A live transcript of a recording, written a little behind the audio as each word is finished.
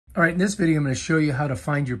All right, in this video, I'm going to show you how to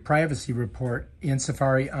find your privacy report in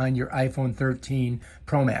Safari on your iPhone 13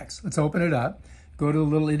 Pro Max. Let's open it up. Go to the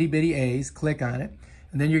little itty bitty A's, click on it,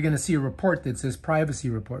 and then you're going to see a report that says privacy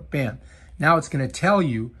report. Bam. Now it's going to tell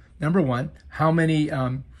you, number one, how many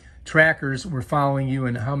trackers were following you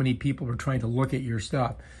and how many people were trying to look at your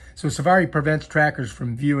stuff. So Safari prevents trackers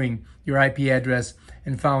from viewing your IP address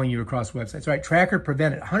and following you across websites. All right, tracker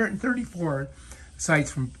prevented 134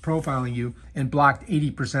 sites from profiling you and blocked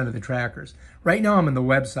 80% of the trackers. Right now I'm in the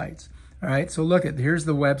websites. All right, so look at, here's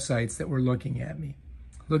the websites that were looking at me.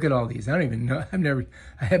 Look at all these. I don't even know,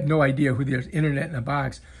 I have no idea who there's Internet in a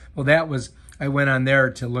Box. Well, that was, I went on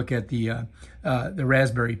there to look at the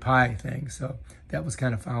Raspberry Pi thing. So that was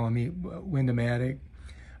kind of following me, Windomatic.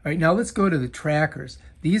 All right, now let's go to the trackers.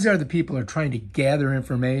 These are the people who are trying to gather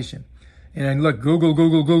information. And look, Google,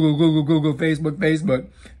 Facebook,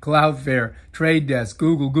 Cloudflare, Trade Desk,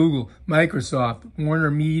 Google, Microsoft, Warner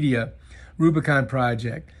Media, Rubicon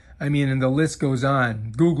Project. I mean, and the list goes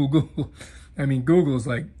on. Google. I mean, Google's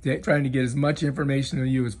like trying to get as much information on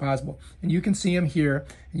you as possible. And you can see them here,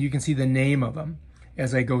 and you can see the name of them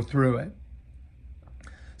as I go through it.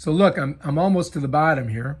 So look, I'm almost to the bottom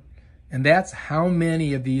here. And that's how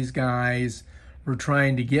many of these guys were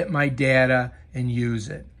trying to get my data and use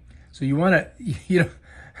it. So you want to,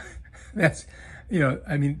 that's,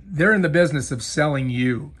 I mean, they're in the business of selling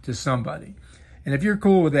you to somebody. And if you're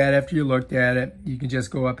cool with that, after you looked at it, you can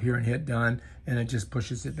just go up here and hit done, and it just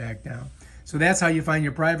pushes it back down. So that's how you find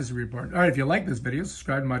your privacy report. All right, if you like this video,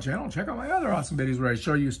 subscribe to my channel. Check out my other awesome videos where I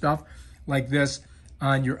show you stuff like this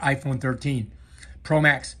on your iPhone 13 Pro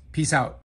Max. Peace out.